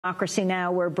Democracy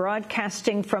Now! We're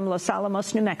broadcasting from Los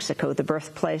Alamos, New Mexico, the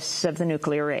birthplace of the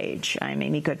nuclear age. I'm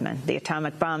Amy Goodman. The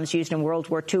atomic bombs used in World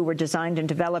War II were designed and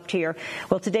developed here.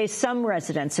 Well, today some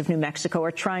residents of New Mexico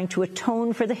are trying to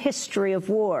atone for the history of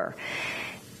war.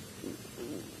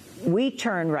 We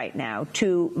turn right now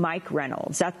to Mike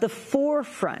Reynolds. At the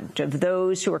forefront of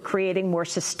those who are creating more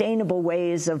sustainable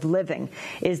ways of living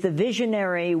is the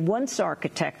visionary once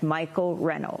architect Michael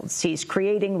Reynolds. He's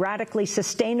creating radically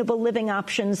sustainable living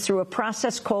options through a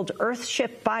process called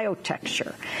Earthship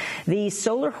Biotecture. These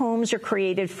solar homes are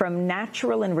created from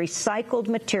natural and recycled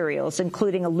materials,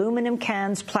 including aluminum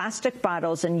cans, plastic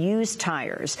bottles, and used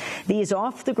tires. These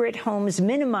off-the-grid homes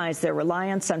minimize their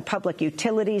reliance on public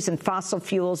utilities and fossil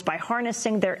fuels by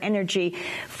harnessing their energy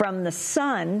from the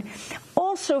sun,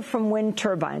 also from wind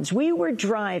turbines. We were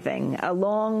driving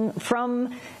along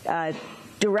from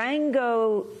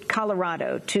Durango,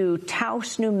 Colorado to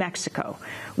Taos, New Mexico,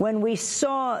 when we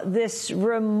saw this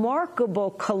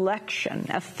remarkable collection,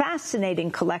 a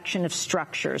fascinating collection of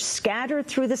structures scattered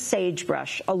through the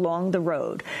sagebrush along the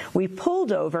road. We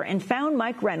pulled over and found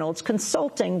Mike Reynolds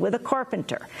consulting with a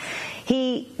carpenter.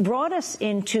 He brought us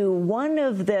into one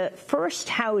of the first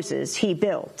houses he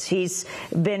built. He's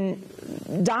been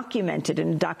documented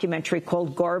in a documentary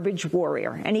called Garbage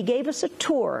Warrior, and he gave us a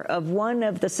tour of one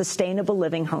of the sustainable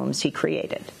living homes he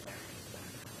created.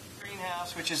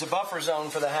 Greenhouse, which is a buffer zone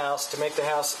for the house to make the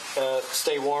house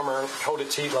stay warmer, hold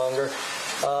its heat longer.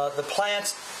 The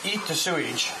plants eat the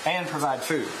sewage and provide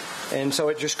food, and so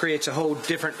it just creates a whole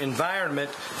different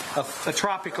environment, a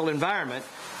tropical environment,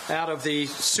 out of the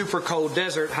super cold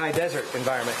desert, high desert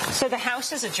environment. So the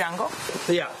house is a jungle?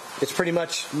 Yeah, it's pretty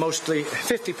much mostly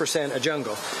 50% a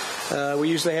jungle. We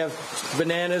usually have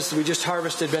bananas. We just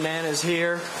harvested bananas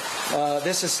here.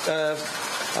 This is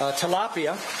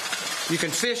tilapia. You can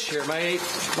fish here. My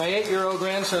 8-year-old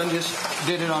grandson just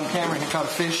did it on camera. He caught a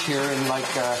fish here in like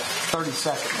 30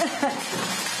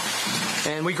 seconds.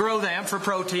 And we grow them for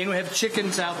protein. We have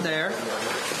chickens out there.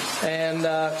 And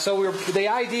so the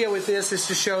idea with this is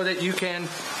to show that you can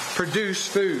produce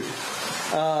food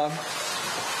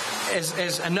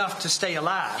as enough to stay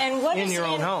alive in your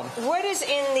own home. What is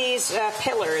in these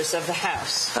pillars of the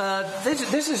house?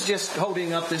 This is just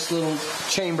holding up this little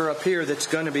chamber up here that's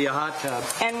going to be a hot tub.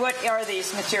 And what are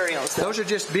these materials? Those are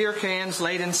just beer cans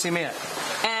laid in cement.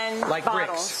 And like bottles.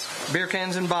 Bricks. Beer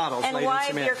cans and bottles laid in cement.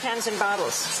 And why beer cans and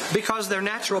bottles? Because they're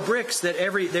natural bricks that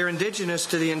they're indigenous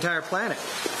to the entire planet.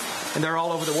 And they're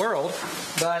all over the world.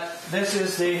 But this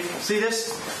is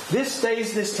this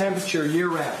stays this temperature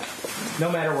year-round,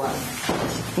 no matter what.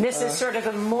 This is sort of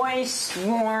a moist,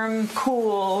 warm,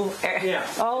 cool air. Yeah.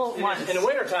 All at once. In the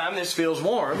wintertime, this feels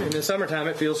warm. In the summertime,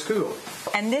 it feels cool.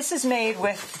 And this is made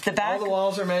with the back? All the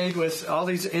walls are made with, all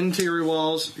these interior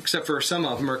walls, except for some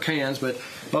of them are cans, but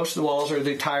most of the walls are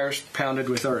the tires pounded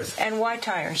with earth. And why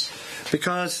tires?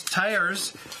 Because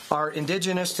tires are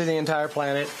indigenous to the entire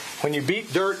planet. When you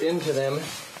beat dirt into them,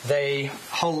 they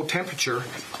hold temperature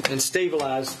and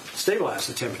stabilize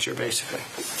the temperature, basically.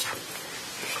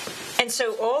 And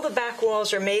so all the back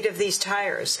walls are made of these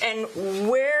tires. And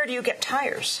where do you get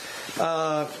tires?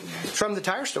 From the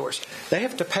tire stores. They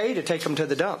have to pay to take them to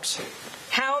the dumps.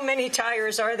 How many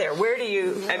tires are there? Where do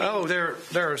you...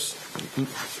 there's...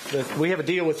 We have a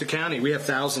deal with the county. We have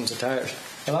thousands of tires.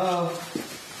 Hello?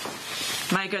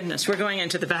 My goodness, we're going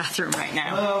into the bathroom right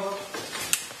now. Hello?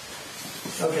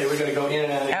 Okay, we're going to go in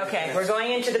and out of here. Okay, we're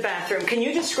going into the bathroom. Can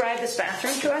you describe this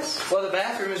bathroom to us? Well, the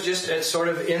bathroom is it's sort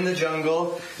of in the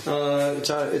jungle.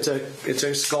 It's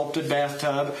a sculpted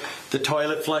bathtub. The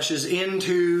toilet flushes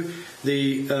into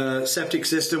the septic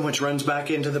system, which runs back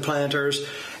into the planters,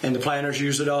 and the planters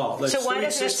use it all. The so why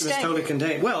does it stink? Is totally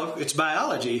contained. Well, it's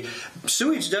biology.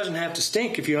 Sewage doesn't have to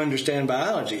stink if you understand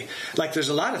biology. Like there's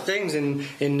a lot of things in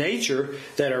nature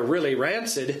that are really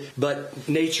rancid, but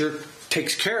nature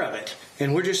takes care of it.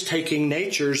 And we're just taking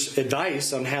nature's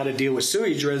advice on how to deal with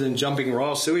sewage rather than jumping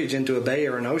raw sewage into a bay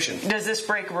or an ocean. Does this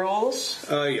break rules?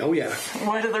 Oh, yeah.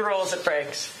 What are the rules it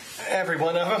breaks? Every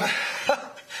one of them.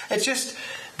 It's just,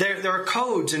 there are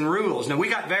codes and rules. Now, we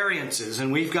got variances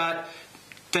and we've got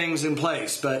things in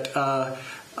place, but the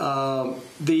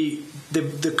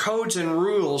codes and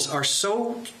rules are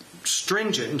so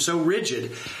stringent and so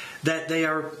rigid that they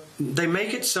are they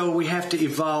make it so we have to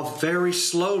evolve very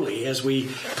slowly as we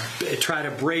try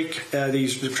to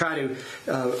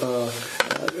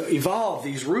evolve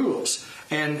these rules.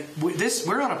 And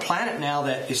we're on a planet now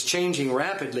that is changing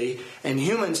rapidly, and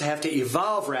humans have to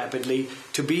evolve rapidly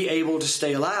to be able to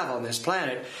stay alive on this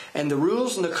planet. And the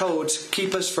rules and the codes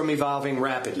keep us from evolving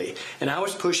rapidly. And I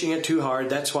was pushing it too hard.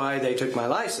 That's why they took my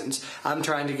license. I'm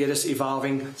trying to get us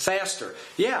evolving faster.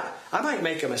 Yeah, I might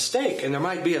make a mistake, and there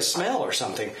might be a smell or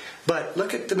something. But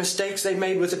look at the mistakes they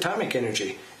made with atomic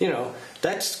energy.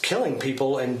 That's killing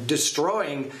people and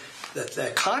destroying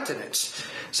the continents.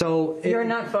 So you're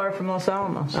not far from Los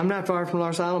Alamos. I'm not far from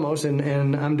Los Alamos,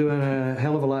 and I'm doing a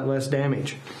hell of a lot less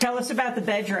damage. Tell us about the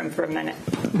bedroom for a minute.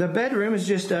 The bedroom is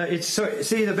just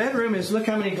the bedroom is, look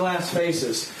how many glass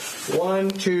faces. 1,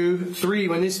 2, 3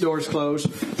 when this door's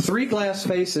closed. 3 glass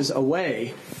faces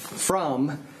away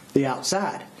from the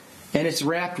outside. And it's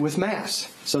wrapped with mass.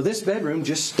 So this bedroom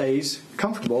just stays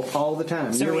comfortable all the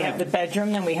time. So we have the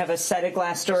bedroom, then we have a set of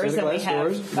glass doors, then we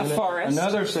have a forest.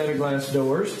 Another set of glass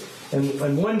doors,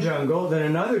 and one jungle, then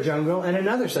another jungle, and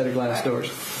another set of glass doors.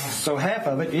 So half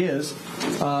of it is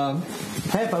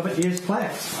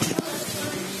glass.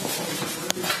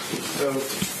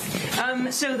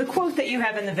 So the quote that you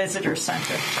have in the visitor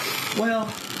center.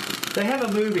 Well, they have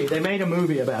a movie. They made a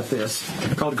movie about this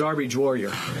called Garbage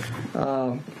Warrior.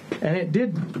 And it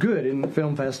did good in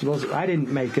film festivals. I didn't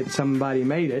make it. Somebody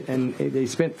made it, and they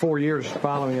spent 4 years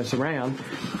following us around.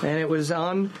 And it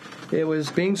was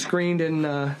being screened in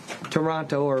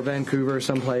Toronto or Vancouver or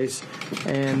someplace,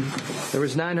 and there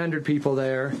was 900 people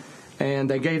there, and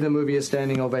they gave the movie a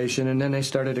standing ovation, and then they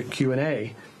started a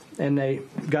Q&A. And they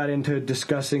got into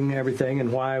discussing everything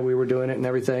and why we were doing it and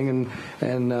everything,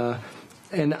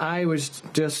 and I was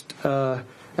just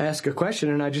asked a question,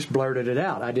 and I just blurted it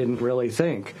out. I didn't really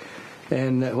think.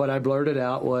 And what I blurted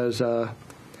out was,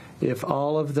 if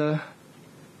all of the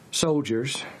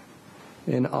soldiers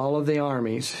in all of the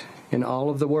armies in all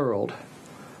of the world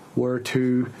were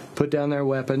to put down their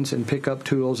weapons and pick up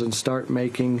tools and start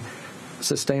making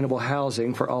sustainable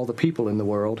housing for all the people in the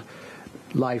world,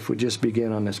 life would just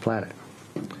begin on this planet.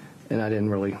 And I didn't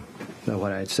really know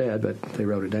what I had said, but they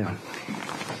wrote it down.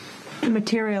 The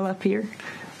material up here?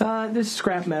 This is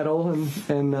scrap metal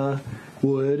and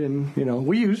wood, and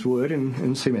we use wood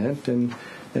and cement, and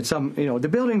some the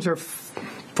buildings are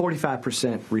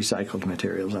 45% recycled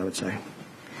materials, I would say.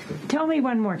 Tell me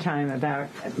one more time about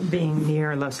being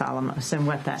near Los Alamos and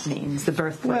what that means, the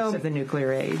birthplace of the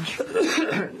nuclear age.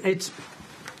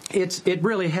 It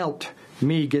really helped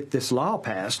me get this law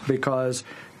passed because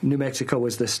New Mexico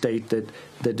was the state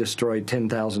that destroyed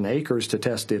 10,000 acres to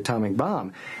test the atomic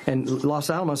bomb. And Los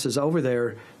Alamos is over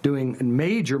there doing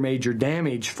major, major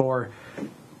damage for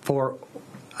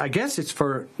I guess it's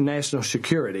for national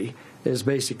security is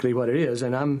basically what it is.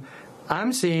 And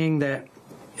I'm seeing that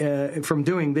from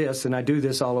doing this, and I do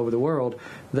this all over the world,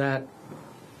 that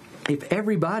if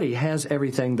everybody has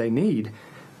everything they need,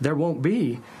 there won't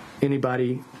be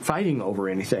anybody fighting over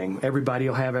anything. Everybody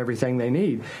will have everything they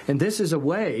need. And this is a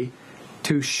way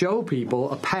to show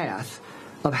people a path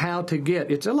of how to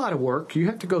get. It's a lot of work. You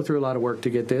have to go through a lot of work to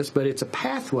get this, but it's a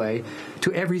pathway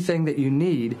to everything that you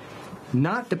need,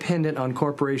 not dependent on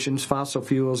corporations, fossil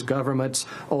fuels, governments,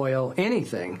 oil,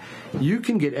 anything. You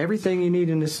can get everything you need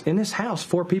in this house.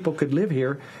 4 people could live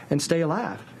here and stay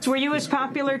alive. Were you as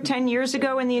popular 10 years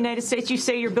ago in the United States? You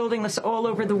say you're building this all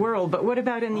over the world, but what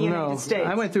about in the United States?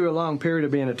 I went through a long period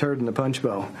of being a turd in the punch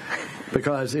bowl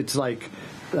because it's like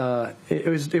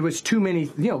it was too many.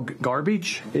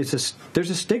 Garbage. There's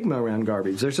a stigma around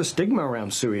garbage. There's a stigma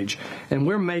around sewage, and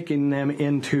we're making them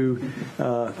into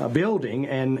a building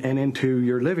and into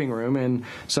your living room. And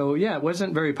so, it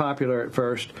wasn't very popular at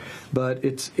first, but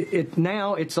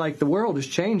now it's like the world is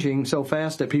changing so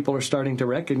fast that people are starting to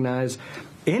recognize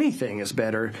anything is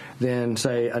better than,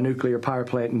 say, a nuclear power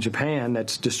plant in Japan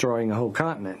that's destroying a whole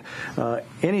continent.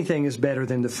 Anything is better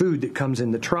than the food that comes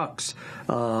in the trucks,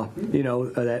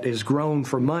 that is grown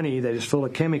for money, that is full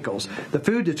of chemicals. The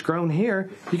food that's grown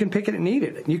here, you can pick it and eat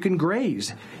it. You can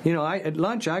graze. At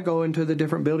lunch, I go into the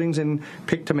different buildings and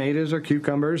pick tomatoes or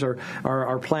cucumbers, or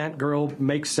our plant girl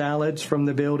makes salads from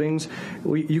the buildings.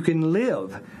 You can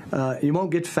live. You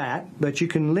won't get fat, but you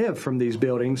can live from these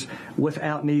buildings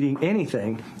without needing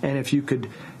anything. And if you could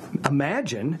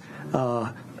imagine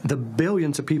the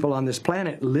billions of people on this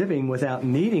planet living without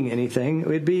needing anything, it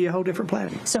would be a whole different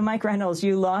planet. So, Mike Reynolds,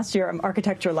 you lost your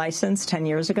architecture license 10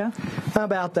 years ago?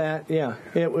 About that, yeah.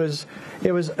 It was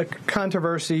a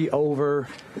controversy over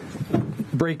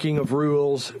breaking of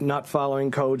rules, not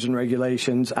following codes and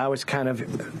regulations. I was kind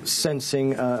of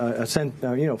sensing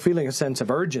feeling a sense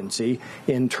of urgency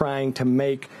in trying to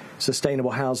make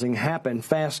sustainable housing happen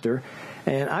faster.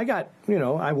 And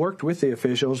I worked with the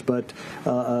officials, but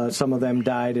some of them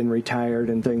died and retired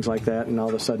and things like that, and all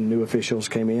of a sudden new officials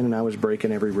came in, and I was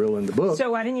breaking every rule in the book.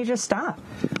 So why didn't you just stop?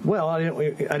 Well, I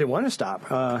didn't want to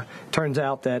stop. Turns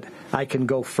out that I can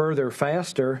go further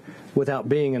faster without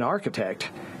being an architect.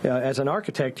 As an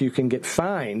architect, you can get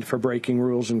fined for breaking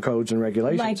rules and codes and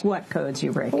regulations. Like what codes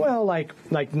you break? Well,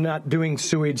 like not doing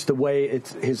sewage the way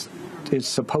it is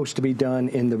supposed to be done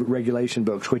in the regulation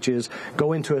books, which is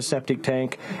go into a septic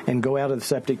tank and go out of the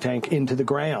septic tank into the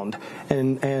ground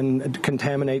and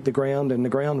contaminate the ground and the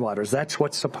groundwaters. That's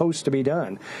what's supposed to be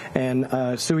done.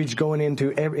 And sewage going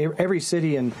into every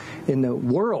city in the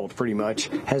world pretty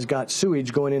much has got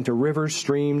sewage going into rivers,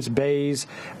 streams, bays,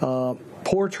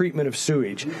 poor treatment of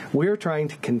sewage. We're trying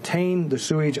to contain the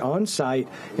sewage on site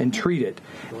and treat it,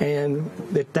 and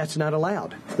that's not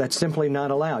allowed. That's simply not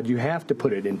allowed. You have to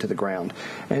put it into the ground.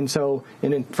 And so,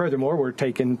 and then furthermore, we're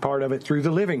taking part of it through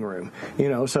the living room.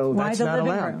 So why that's the not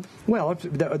living allowed. Room? Well,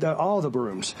 all the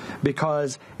rooms,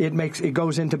 because it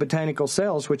goes into botanical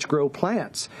cells which grow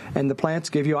plants, and the plants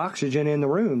give you oxygen in the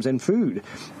rooms and food.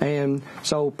 And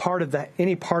so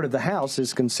any part of the house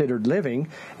is considered living,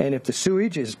 and if the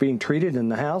sewage is being treated in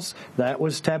the house, that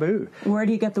was taboo. Where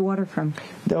do you get the water from?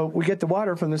 We get the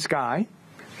water from the sky.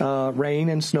 Rain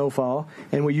and snowfall,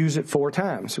 and we use it 4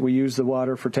 times. We use the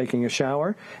water for taking a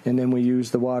shower, and then we use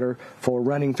the water for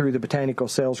running through the botanical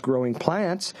cells growing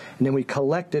plants, and then we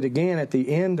collect it again at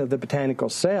the end of the botanical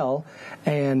cell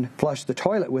and flush the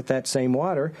toilet with that same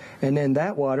water, and then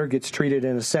that water gets treated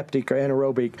in a septic or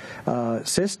anaerobic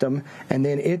system, and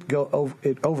then it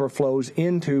overflows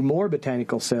into more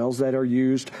botanical cells that are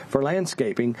used for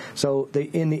landscaping. So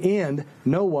in the end,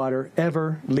 no water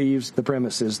ever leaves the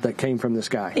premises that came from the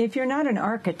sky. If you're not an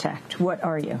architect, what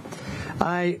are you?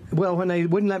 When they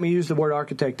wouldn't let me use the word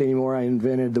architect anymore, I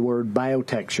invented the word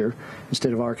biotecture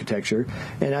instead of architecture,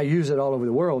 and I use it all over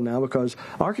the world now because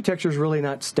architecture is really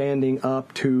not standing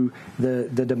up to the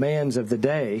demands of the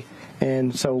day,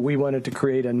 and so we wanted to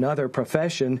create another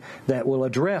profession that will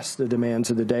address the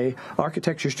demands of the day.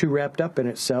 Architecture is too wrapped up in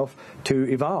itself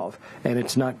to evolve, and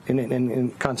it's not,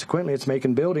 and consequently, it's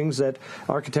making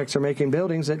architects are making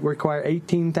buildings that require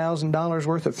 $18,000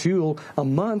 worth of fuel a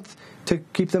month to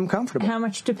keep them comfortable. How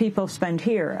much do people spend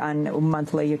here on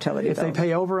monthly utility bills? If they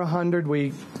pay over $100,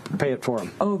 we pay it for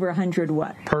them. Over $100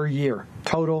 what? Per year.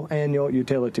 Total annual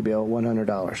utility bill,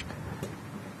 $100.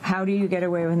 How do you get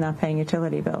away with not paying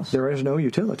utility bills? There is no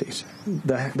utilities.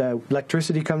 The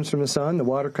electricity comes from the sun, the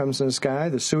water comes from the sky,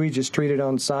 the sewage is treated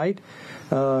on site.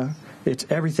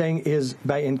 Everything is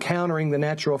by encountering the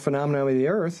natural phenomena of the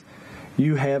earth.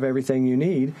 You have everything you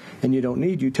need, and you don't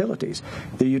need utilities.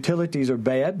 The utilities are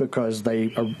bad because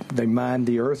they mine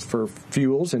the earth for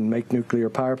fuels and make nuclear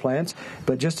power plants,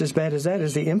 but just as bad as that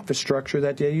is the infrastructure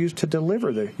that they use to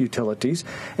deliver the utilities,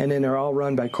 and then they're all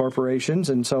run by corporations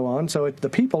and so on, so the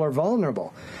people are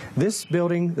vulnerable. This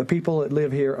building, the people that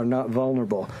live here are not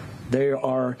vulnerable. They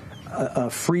are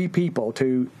free people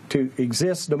to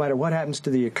exist no matter what happens to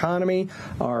the economy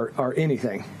or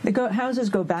anything. Houses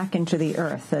go back into the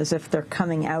earth as if they're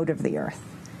coming out of the earth.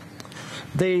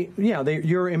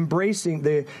 You're embracing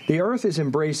the earth is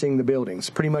embracing the buildings,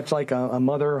 pretty much like a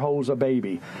mother holds a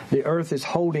baby. The earth is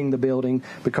holding the building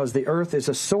because the earth is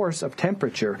a source of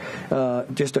temperature.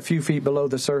 Just a few feet below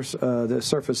the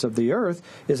surface of the earth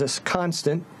is a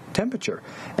constant temperature,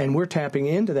 and we're tapping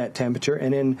into that temperature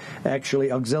and then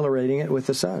actually auxiliating it with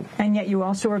the sun. And yet you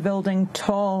also are building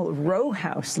tall row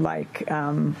house-like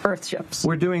Earthships.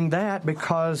 We're doing that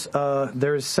because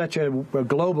there's such a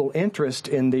global interest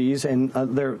in these, and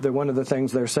they're one of the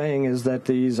things they're saying is that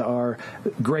these are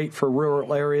great for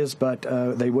rural areas, but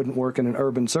they wouldn't work in an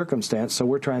urban circumstance. So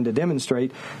we're trying to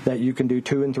demonstrate that you can do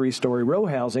 2- and 3-story row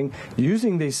housing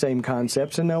using these same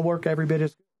concepts, and they'll work every bit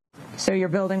as good. So you're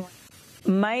building...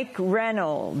 Mike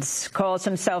Reynolds calls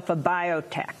himself a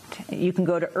biotech. You can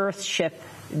go to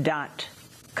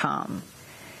Earthship.com.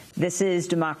 This is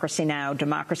Democracy Now!,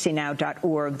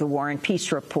 democracynow.org, the War and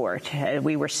Peace Report.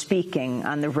 We were speaking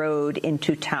on the road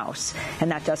into Taos.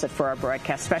 And that does it for our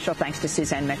broadcast. Special thanks to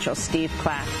Suzanne Mitchell, Steve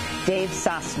Clapp, Dave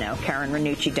Sosno, Karen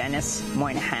Ranucci, Dennis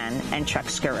Moynihan, and Chuck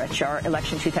Skurich. Our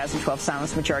Election 2012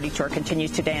 Silence Majority Tour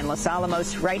continues today in Los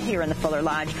Alamos, right here in the Fuller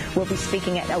Lodge. We'll be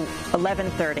speaking at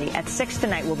 11:30. At 6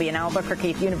 tonight, we'll be in Albuquerque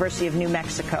at the University of New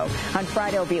Mexico. On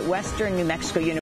Friday, we'll be at Western New Mexico University.